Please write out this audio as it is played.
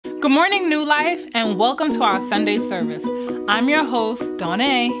Good morning, New Life, and welcome to our Sunday service. I'm your host,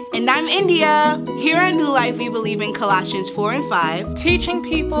 Dawnae. And I'm India. Here at New Life, we believe in Colossians 4 and 5. Teaching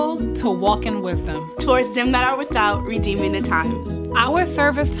people to walk in wisdom. Towards them that are without, redeeming the times. Our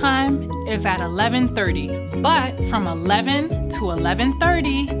service time is at 11:30, but from 11 to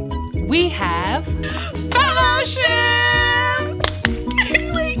 11:30, we have fellowship!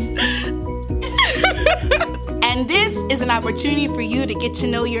 And this is an opportunity for you to get to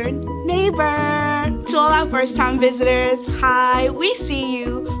know your neighbor. To all our first-time visitors, hi, we see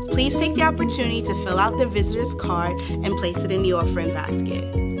you. Please take the opportunity to fill out the visitor's card and place it in the offering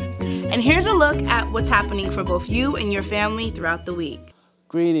basket. And here's a look at what's happening for both you and your family throughout the week.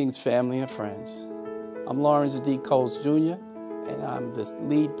 Greetings, family and friends. I'm Lawrence D. Coles Jr., and I'm the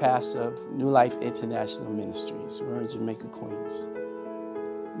lead pastor of New Life International Ministries. We're in Jamaica, Queens.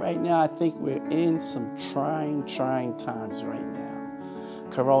 Right now, I think we're in some trying times right now.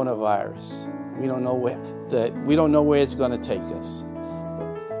 Coronavirus. We don't know where it's going to take us.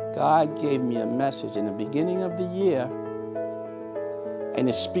 But God gave me a message in the beginning of the year, and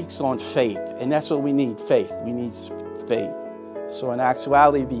it speaks on faith, and that's what we need, faith. We need faith. So in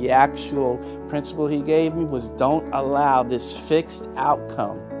actuality, the actual principle he gave me was don't allow this fixed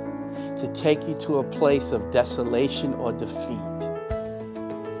outcome to take you to a place of desolation or defeat.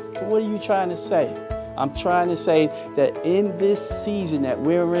 What are you trying to say? I'm trying to say that in this season that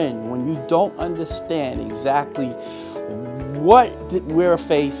we're in, when you don't understand exactly what we're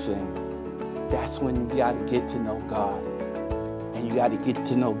facing, that's when you got to get to know God. And you got to get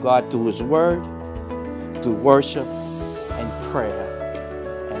to know God through His Word, through worship and prayer.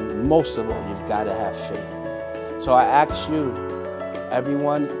 And most of all, you've got to have faith. So I ask you,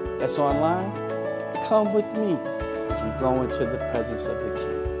 everyone that's online, come with me as we go into the presence of the King.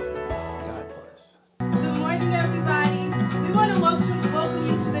 Welcome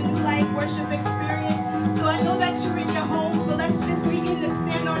you to the New Life worship experience. So I know that you're in your homes, but let's just begin to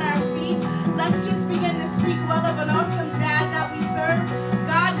stand on our feet. Let's just begin to speak well of an awesome dad that we serve.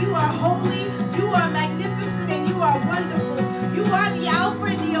 God, you are holy, you are magnificent, and you are wonderful. You are the Alpha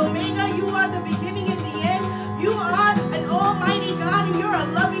and the Omega. You are the beginning and the end. You are an almighty God, and you're a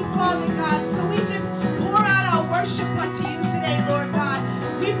loving Father, God. So we just pour out our worship unto you today, Lord God.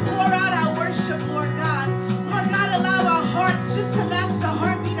 We pour out our worship, Lord God. Lord God, allow our hearts just to match the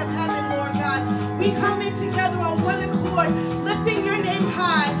heartbeat of heaven, Lord God. We come in together on one accord, lifting your name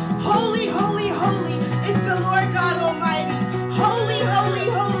high. Holy, holy, holy is the Lord God Almighty. Holy, holy,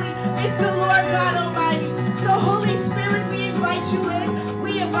 holy is the Lord God Almighty. So Holy Spirit, we invite you in.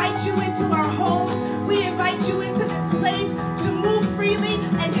 We invite you into our homes. We invite you into this place to move freely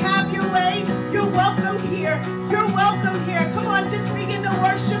and have your way. You're welcome here. You're welcome here. Come on, just begin to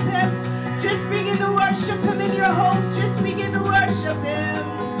worship Him. Just begin to worship Him in your homes. Just begin to worship Him.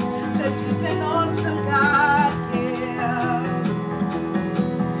 Because He's an awesome God, yeah.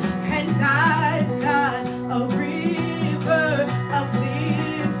 And I've got a river of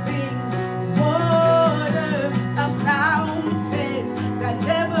living water, a fountain that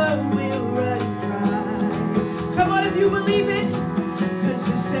never will run dry. Come on, if you believe it. Because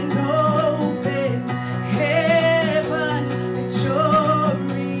it's an open heaven that you're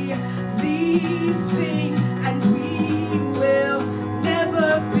releasing, and we will never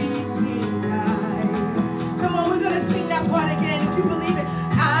be denied.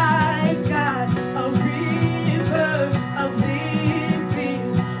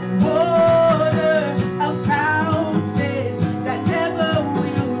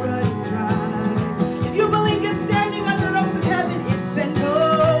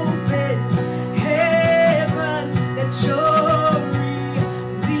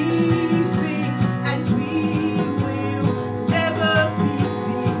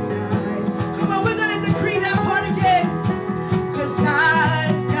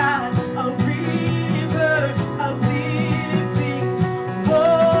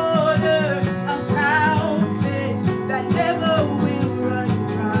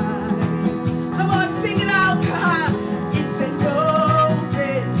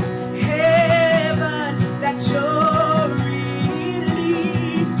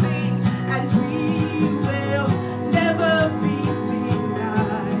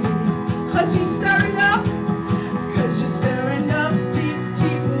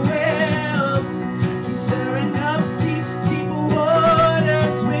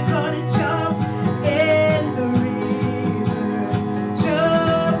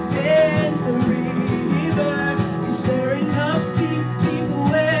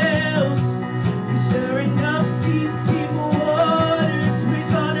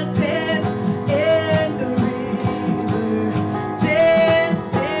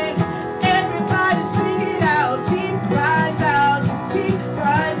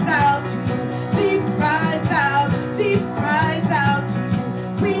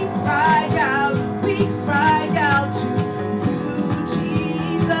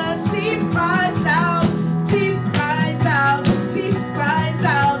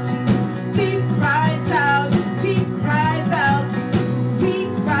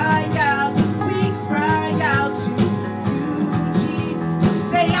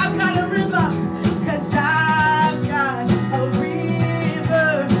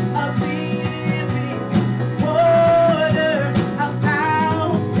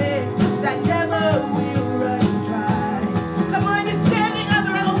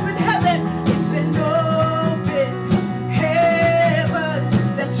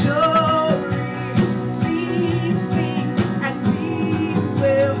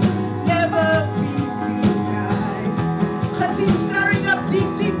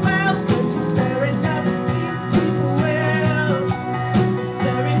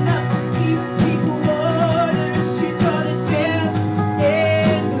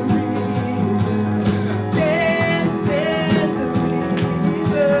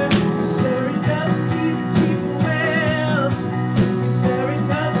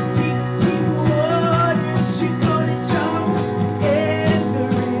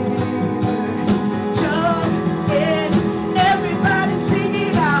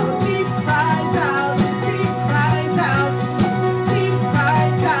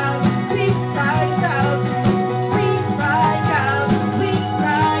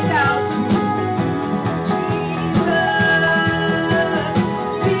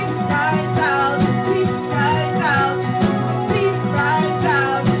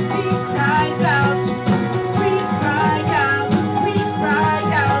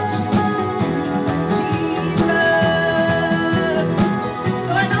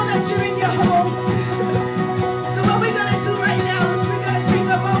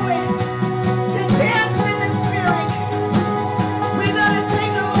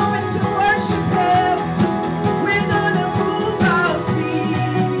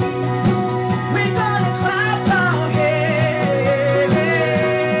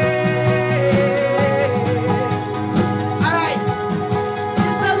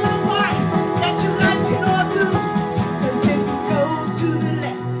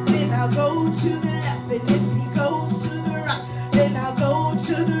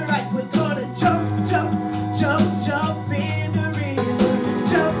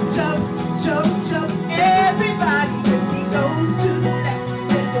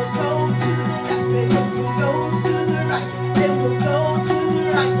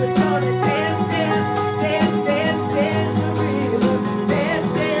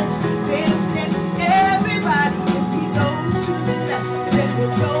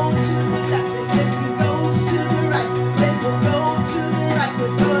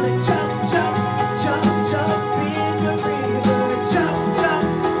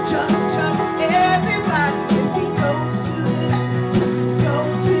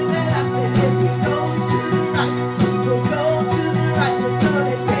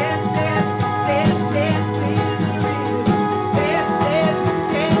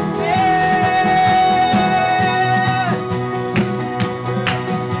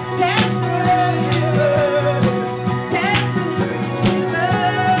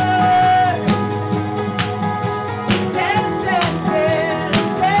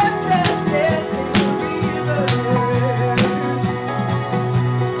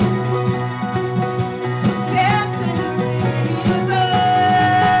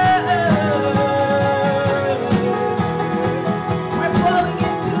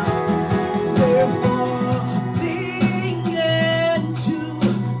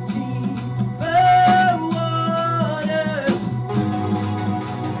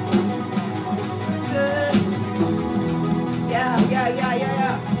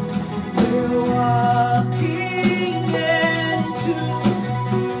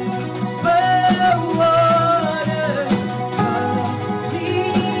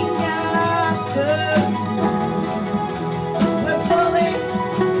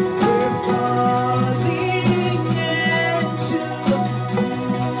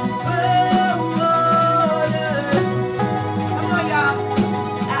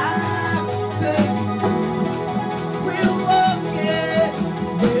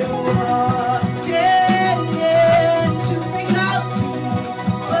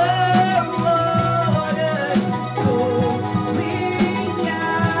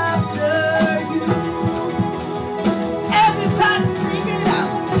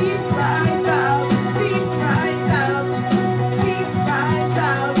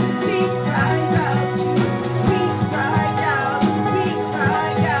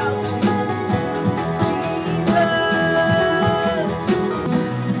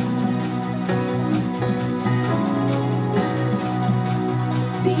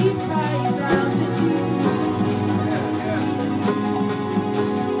 deep cries out to deep.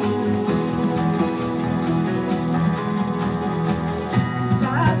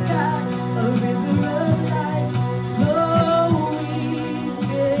 I've got a river of life flowing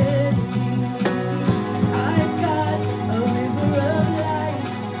in me. I've got a river of life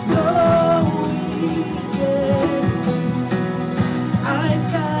flowing in me. I've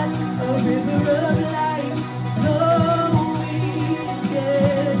got a river of life flowing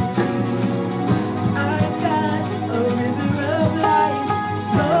in me.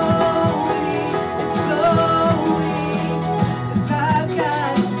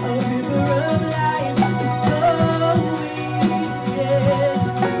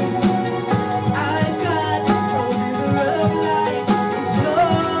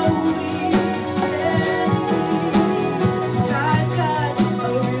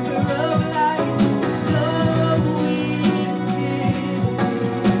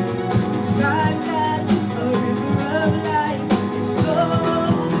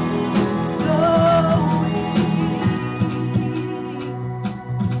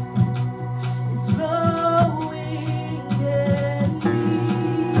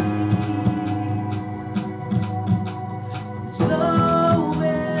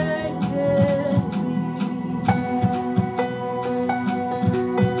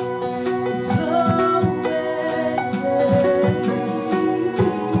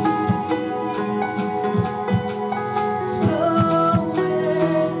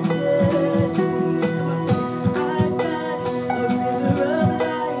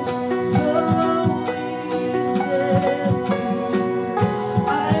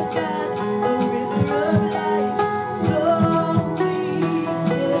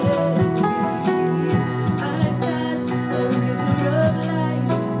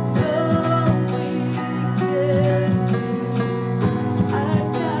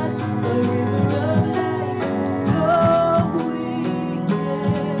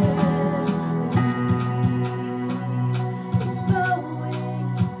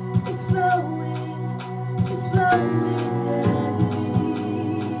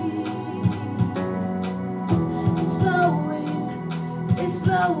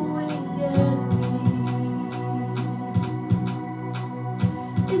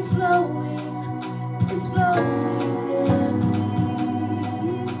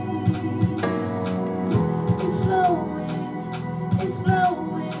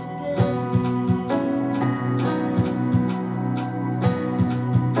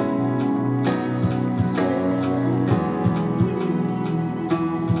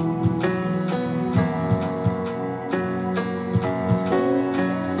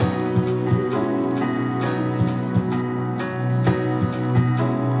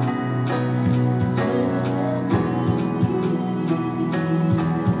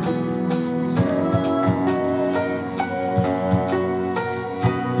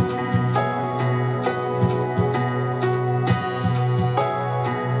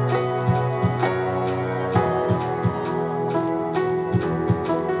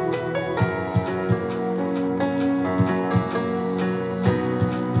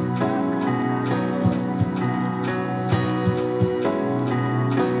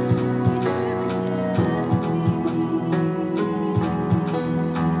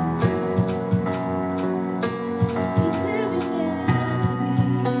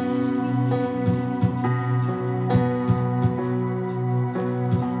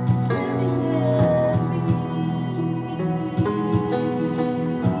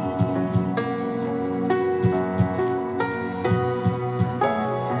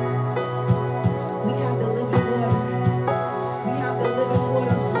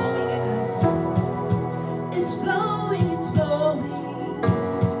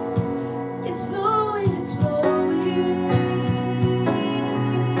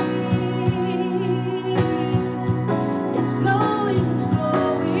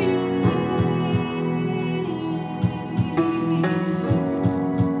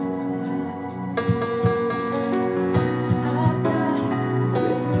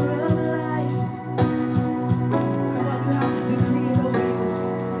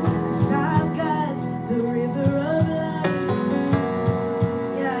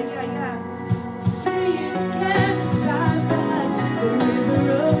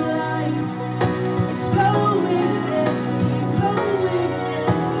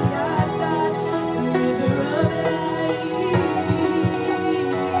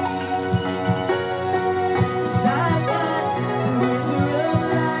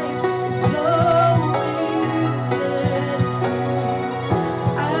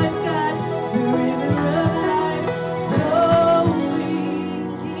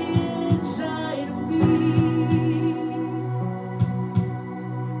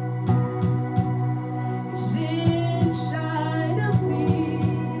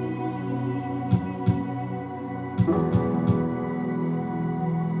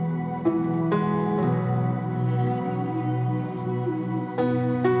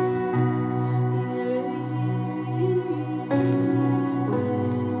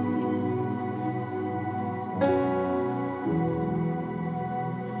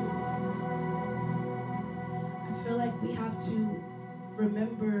 we have to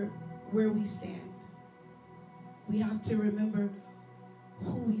remember where we stand. We have to remember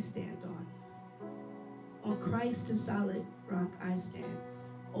who we stand on. On Christ, the solid rock, I stand.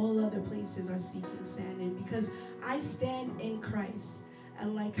 All other places are sinking sand. And because I stand in Christ,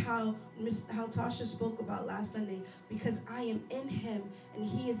 and like how Tasha spoke about last Sunday, because I am in him and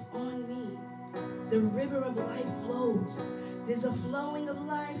he is on me, the river of life flows. There's a flowing of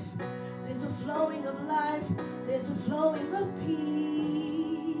life. There's a flowing of life. There's a flowing of peace.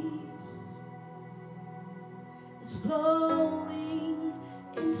 It's flowing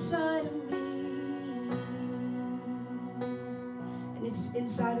inside of me. And it's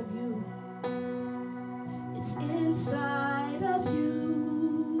inside of you. It's inside of you.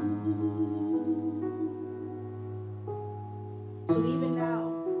 So even now,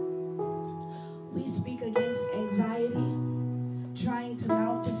 we speak against anxiety, trying to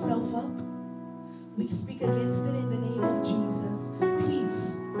mount yourself up. We speak against it in the name of Jesus.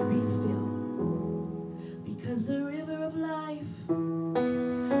 Peace, be still. Because the river of life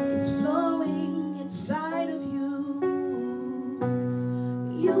is flowing inside of you.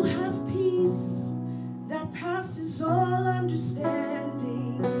 You have peace that passes all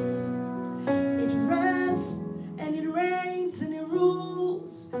understanding. It rests and it reigns and it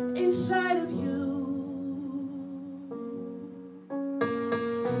rules inside of you.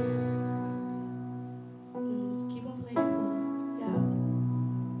 Keep on playing, Paul. Yeah.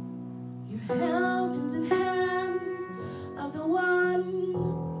 You're held in the hand of the one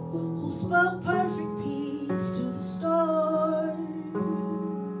who spoke perfect peace to the storm.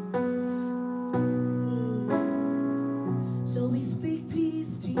 So we speak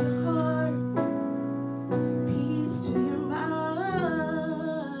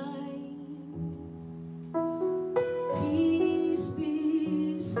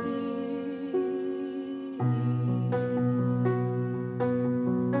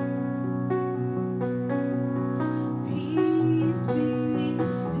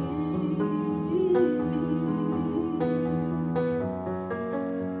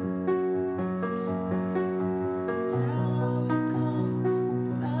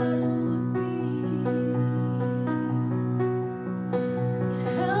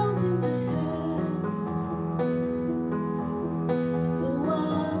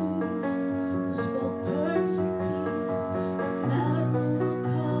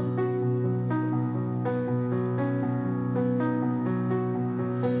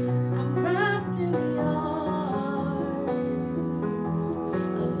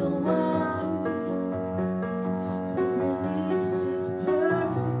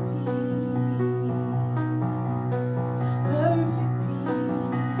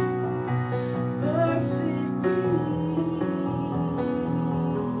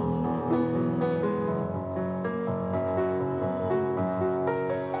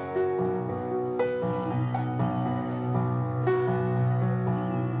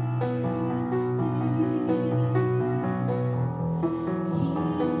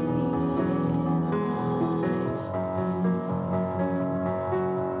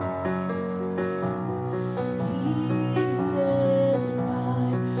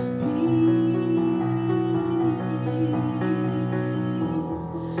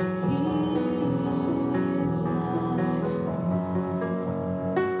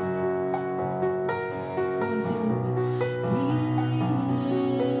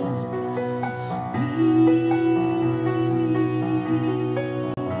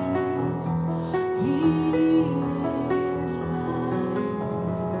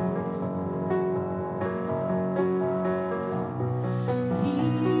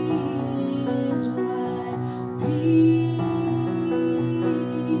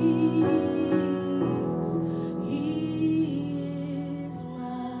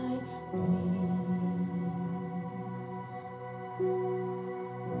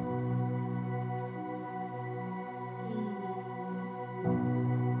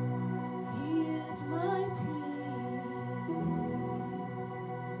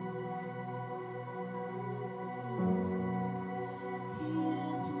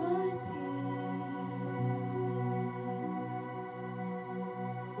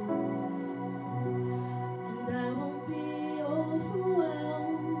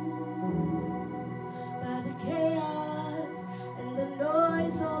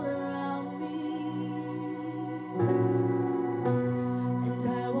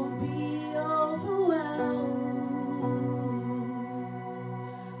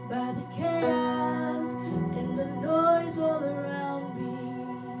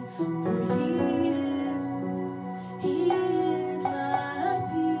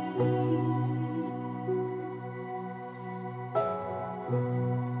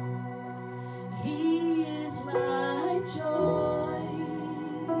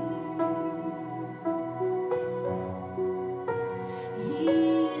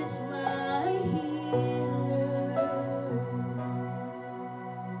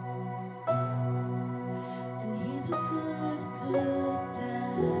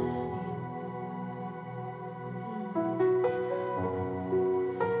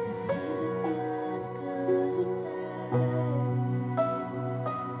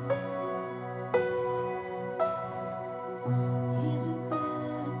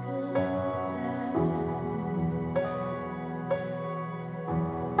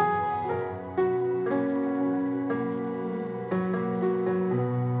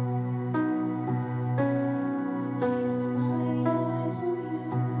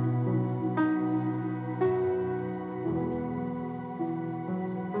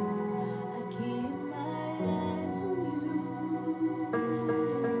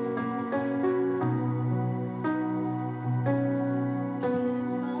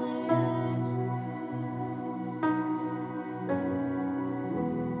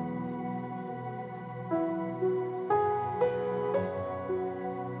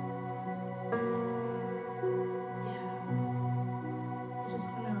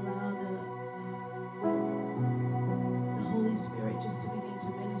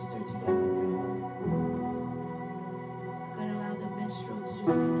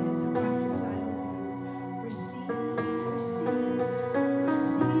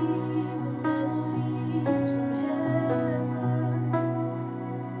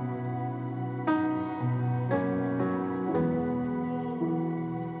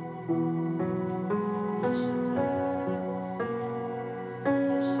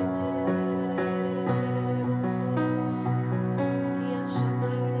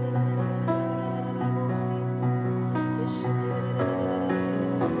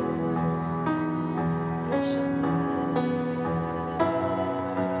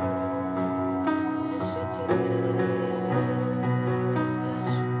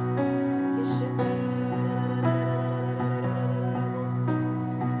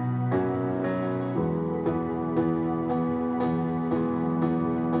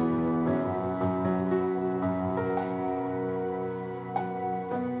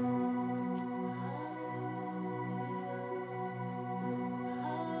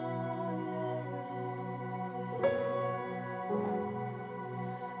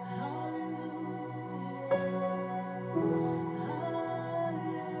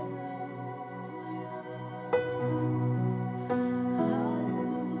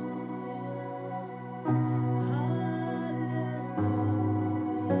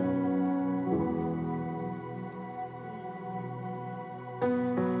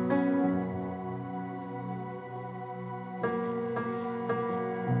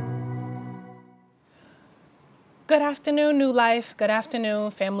Good afternoon, New Life. Good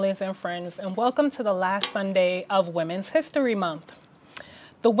afternoon, families and friends, and welcome to the last Sunday of Women's History Month.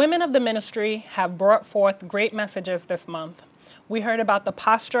 The women of the ministry have brought forth great messages this month. We heard about the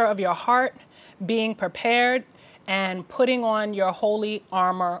posture of your heart, being prepared, and putting on your holy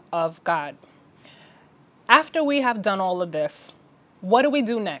armor of God. After we have done all of this, what do we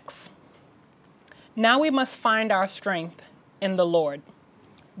do next? Now we must find our strength in the Lord.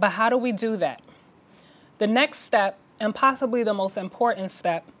 But how do we do that? The next step, and possibly the most important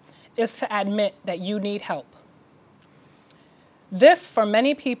step, is to admit that you need help. This, for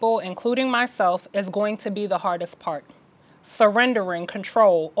many people, including myself, is going to be the hardest part. Surrendering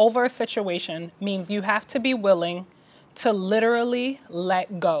control over a situation means you have to be willing to literally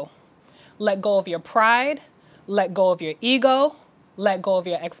let go. Let go of your pride, let go of your ego, let go of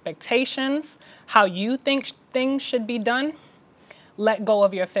your expectations, how you think things should be done, let go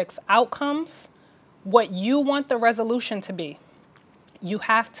of your fixed outcomes, what you want the resolution to be. You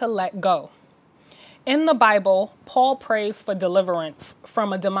have to let go. In the Bible, Paul prays for deliverance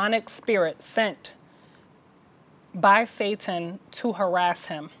from a demonic spirit sent by Satan to harass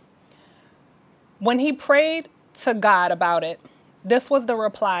him. When he prayed to God about it, this was the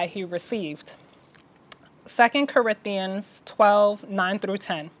reply he received. 2 Corinthians 12, 9 through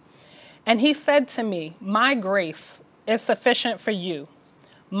 10. And he said to me, "My grace is sufficient for you.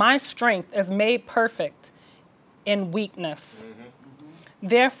 My strength is made perfect in weakness.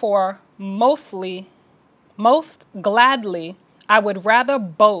 Therefore, most gladly, I would rather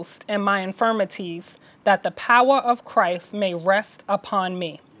boast in my infirmities, that the power of Christ may rest upon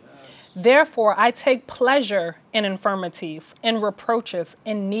me. Therefore, I take pleasure in infirmities, in reproaches,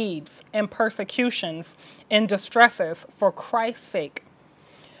 in needs, in persecutions, in distresses, for Christ's sake.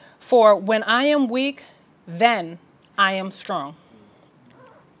 For when I am weak, then I am strong."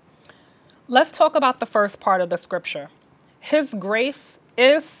 Let's talk about the first part of the scripture. His grace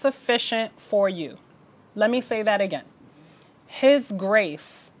is sufficient for you. Let me say that again. His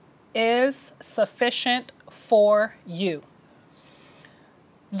grace is sufficient for you.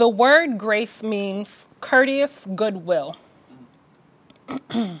 The word grace means courteous goodwill.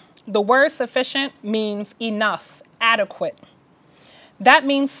 The word sufficient means enough, adequate. That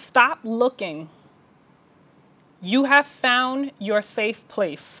means stop looking. You have found your safe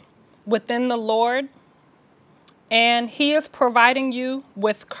place within the Lord, and He is providing you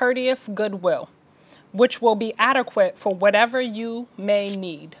with courteous goodwill, which will be adequate for whatever you may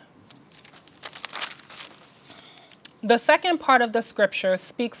need. The second part of the scripture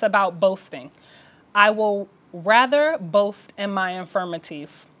speaks about boasting. I will rather boast in my infirmities.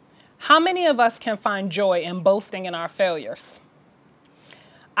 How many of us can find joy in boasting in our failures?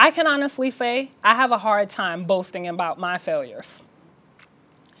 I can honestly say I have a hard time boasting about my failures.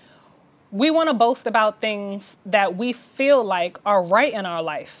 We want to boast about things that we feel like are right in our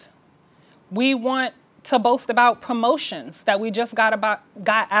life. We want to boast about promotions that we just got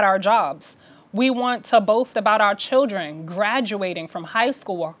at our jobs. We want to boast about our children graduating from high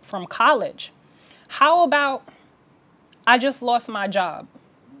school or from college. How about, I just lost my job?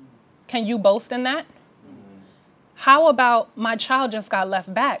 Can you boast in that? How about, my child just got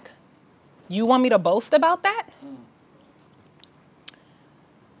left back? You want me to boast about that?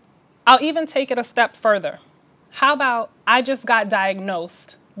 I'll even take it a step further. How about, I just got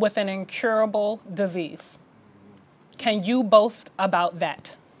diagnosed with an incurable disease? Can you boast about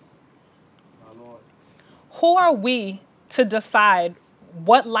that? Who are we to decide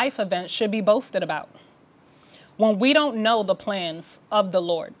what life events should be boasted about when we don't know the plans of the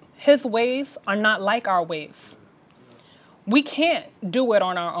Lord? His ways are not like our ways. We can't do it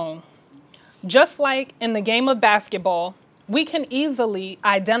on our own. Just like in the game of basketball, we can easily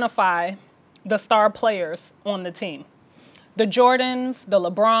identify the star players on the team. The Jordans, the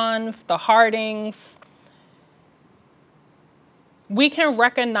LeBrons, the Hardings. We can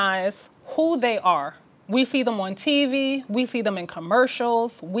recognize who they are. We see them on TV, we see them in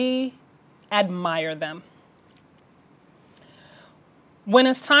commercials, we admire them. When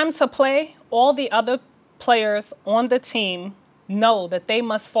it's time to play, all the other players on the team know that they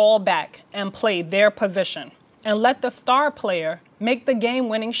must fall back and play their position and let the star player make the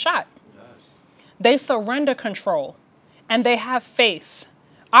game-winning shot. Yes. They surrender control and they have faith.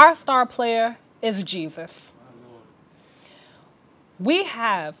 Our star player is Jesus. We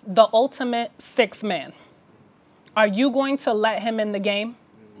have the ultimate sixth man. Are you going to let him in the game?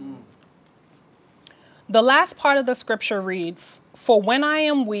 The last part of the scripture reads, "For when I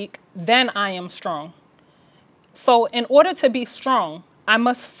am weak, then I am strong." So in order to be strong, I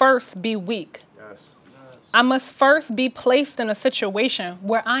must first be weak. Yes. Yes. I must first be placed in a situation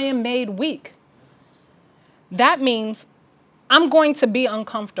where I am made weak. That means I'm going to be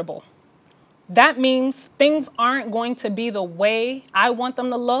uncomfortable. That means things aren't going to be the way I want them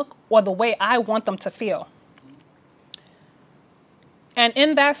to look or the way I want them to feel. And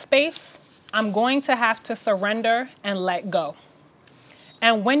in that space, I'm going to have to surrender and let go.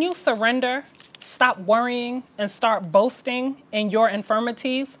 And when you surrender, stop worrying and start boasting in your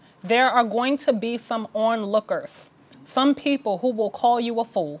infirmities, there are going to be some onlookers, some people who will call you a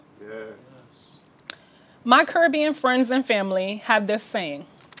fool. Yes. My Caribbean friends and family have this saying.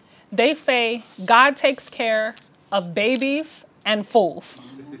 They say, God takes care of babies and fools.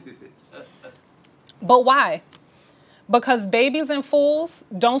 But why? Because babies and fools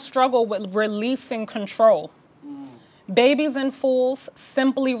don't struggle with releasing control. Babies and fools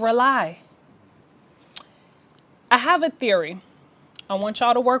simply rely. I have a theory. I want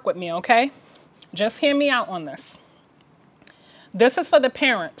y'all to work with me, okay? Just hear me out on this. This is for the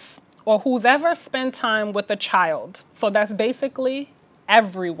parents or who's ever spent time with a child. So that's basically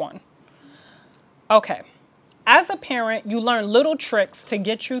everyone. Okay. As a parent, you learn little tricks to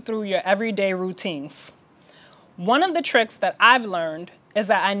get you through your everyday routines. One of the tricks that I've learned is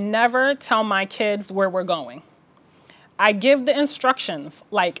that I never tell my kids where we're going. I give the instructions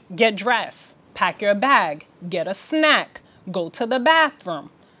like get dressed, pack your bag, get a snack, go to the bathroom.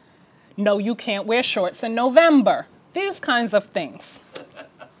 No, you can't wear shorts in November. These kinds of things.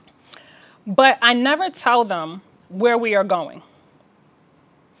 But I never tell them where we are going.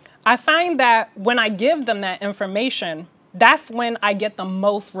 I find that when I give them that information, that's when I get the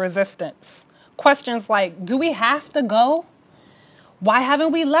most resistance. Questions like, do we have to go? Why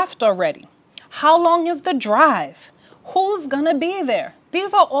haven't we left already? How long is the drive? Who's gonna be there?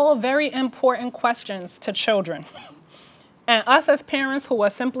 These are all very important questions to children. And us as parents who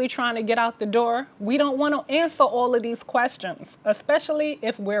are simply trying to get out the door, we don't want to answer all of these questions, especially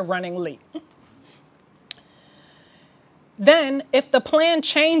if we're running late. Then, if the plan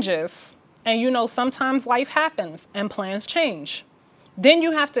changes, and you know sometimes life happens and plans change, then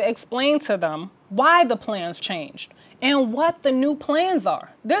you have to explain to them why the plans changed and what the new plans are.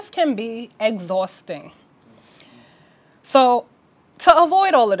 This can be exhausting. So, to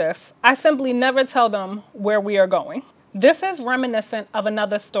avoid all of this, I simply never tell them where we are going. This is reminiscent of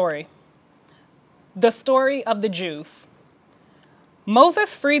another story, the story of the Jews.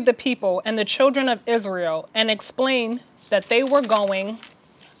 Moses freed the people and the children of Israel and explained that they were going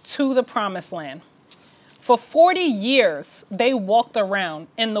to the promised land. For 40 years, they walked around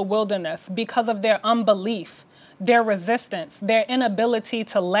in the wilderness because of their unbelief, their resistance, their inability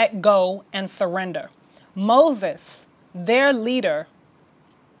to let go and surrender. Moses, their leader,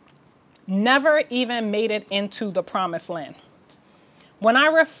 never even made it into the promised land. When I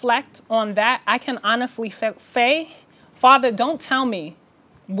reflect on that, I can honestly say, Father, don't tell me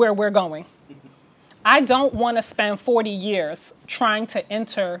where we're going. I don't want to spend 40 years trying to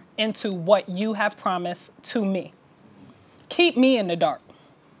enter into what you have promised to me. Keep me in the dark.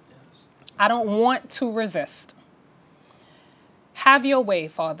 I don't want to resist. Have your way,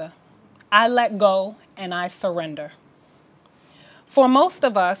 Father. I let go and I surrender. For most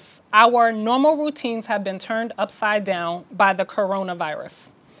of us, our normal routines have been turned upside down by the coronavirus.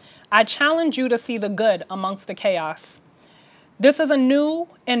 I challenge you to see the good amongst the chaos. This is a new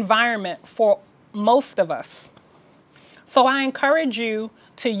environment for most of us. So I encourage you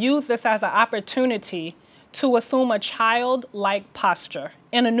to use this as an opportunity to assume a childlike posture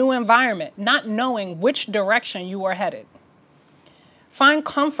in a new environment, not knowing which direction you are headed. Find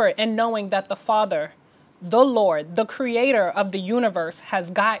comfort in knowing that the Father, the Lord, the creator of the universe, has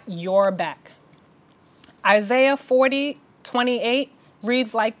got your back. Isaiah 40:28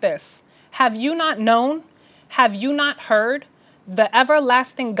 reads like this: Have you not known? Have you not heard? The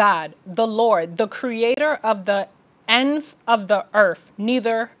everlasting God, the Lord, the creator of the ends of the earth,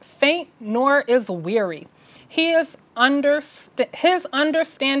 neither faint nor is weary. His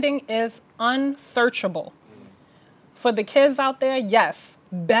understanding is unsearchable. For the kids out there, yes,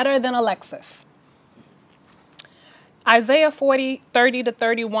 better than Alexis. Isaiah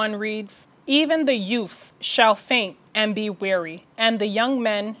 40:30-31 reads, Even the youths shall faint and be weary, and the young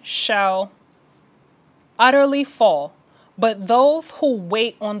men shall utterly fall. But those who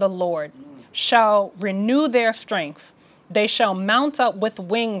wait on the Lord shall renew their strength. They shall mount up with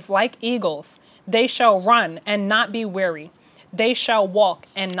wings like eagles. They shall run and not be weary. They shall walk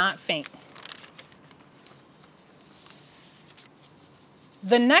and not faint.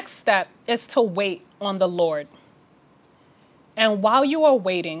 The next step is to wait on the Lord. And while you are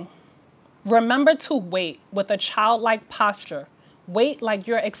waiting, remember to wait with a childlike posture. Wait like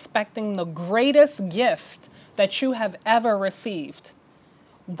you're expecting the greatest gift that you have ever received.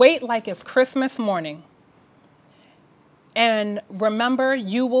 Wait like it's Christmas morning. And remember,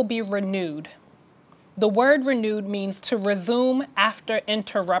 you will be renewed. The word renewed means to resume after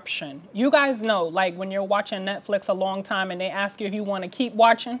interruption. You guys know, like when you're watching Netflix a long time and they ask you if you want to keep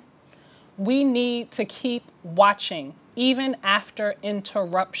watching, we need to keep watching, even after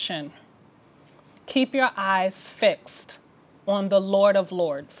interruption. Keep your eyes fixed on the Lord of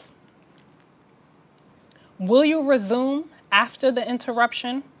Lords. Will you resume after the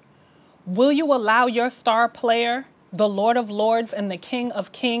interruption? Will you allow your star player, the Lord of Lords and the King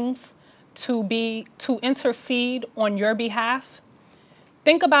of Kings, to intercede on your behalf?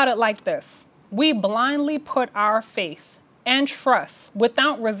 Think about it like this. We blindly put our faith and trust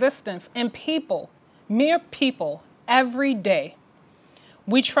without resistance in people, mere people, every day.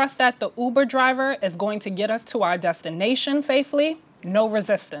 We trust that the Uber driver is going to get us to our destination safely, no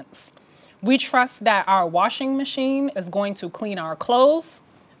resistance. We trust that our washing machine is going to clean our clothes,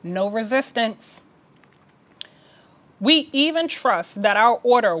 no resistance. We even trust that our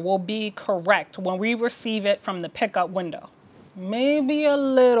order will be correct when we receive it from the pickup window. Maybe a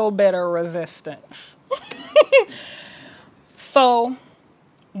little bit of resistance. So,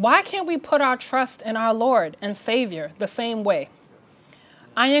 why can't we put our trust in our Lord and Savior the same way?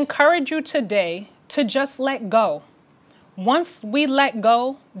 I encourage you today to just let go. Once we let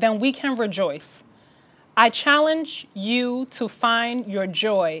go, then we can rejoice. I challenge you to find your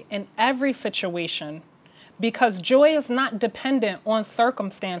joy in every situation, because joy is not dependent on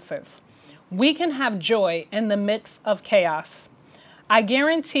circumstances. We can have joy in the midst of chaos. I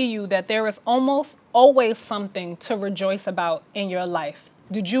guarantee you that there is almost always something to rejoice about in your life.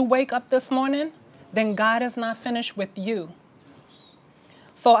 Did you wake up this morning? Then God is not finished with you.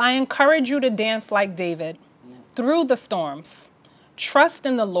 So I encourage you to dance like David through the storms. Trust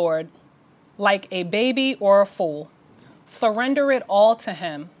in the Lord like a baby or a fool. Surrender it all to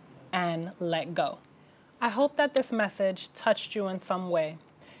Him and let go. I hope that this message touched you in some way.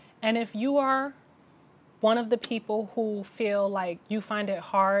 And if you are one of the people who feel like you find it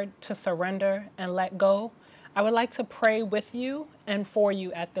hard to surrender and let go, I would like to pray with you and for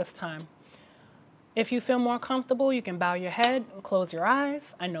you at this time. If you feel more comfortable, you can bow your head and close your eyes.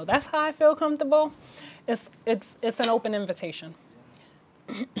 I know that's how I feel comfortable. It's an open invitation.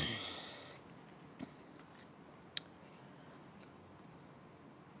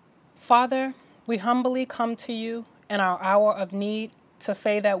 Father, we humbly come to you in our hour of need to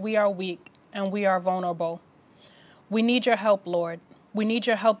say that we are weak and we are vulnerable. We need your help, Lord. We need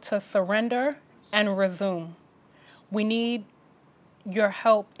your help to surrender and resume. We need your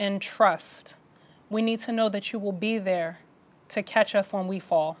help in trust. We need to know that you will be there to catch us when we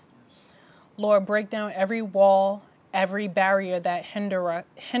fall. Lord, break down every wall, every barrier that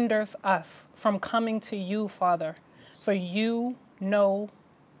hinders us from coming to you, Father, for you know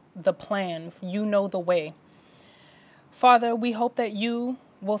the plans, you know the way. Father, we hope that you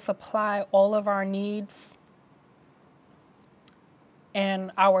will supply all of our needs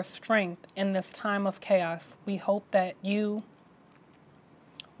and our strength in this time of chaos. We hope that you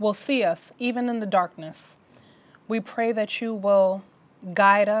will see us even in the darkness. We pray that you will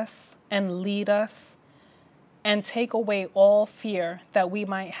guide us and lead us and take away all fear that we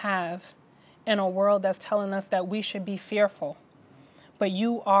might have in a world that's telling us that we should be fearful. But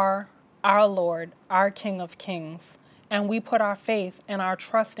you are our Lord, our King of Kings, and we put our faith and our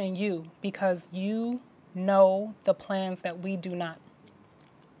trust in you because you know the plans that we do not.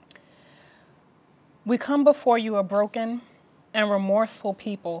 We come before you a broken and remorseful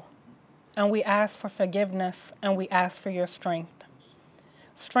people, and we ask for forgiveness and we ask for your strength.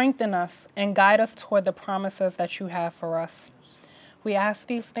 Strengthen us and guide us toward the promises that you have for us. We ask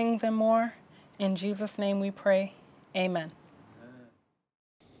these things and more. In Jesus' name we pray. Amen.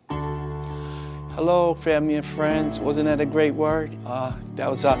 Hello, family and friends. Wasn't that a great word? That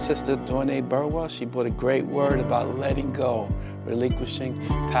was our sister, Dawnae Burwell. She brought a great word about letting go, relinquishing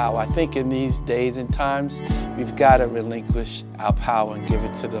power. I think in these days and times, we've got to relinquish our power and give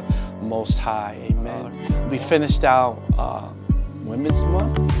it to the Most High. Amen. We finished our Women's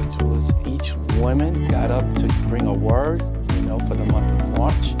Month, which was each woman got up to bring a word, for the month of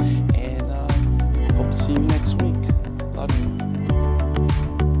March. And hope to see you next week.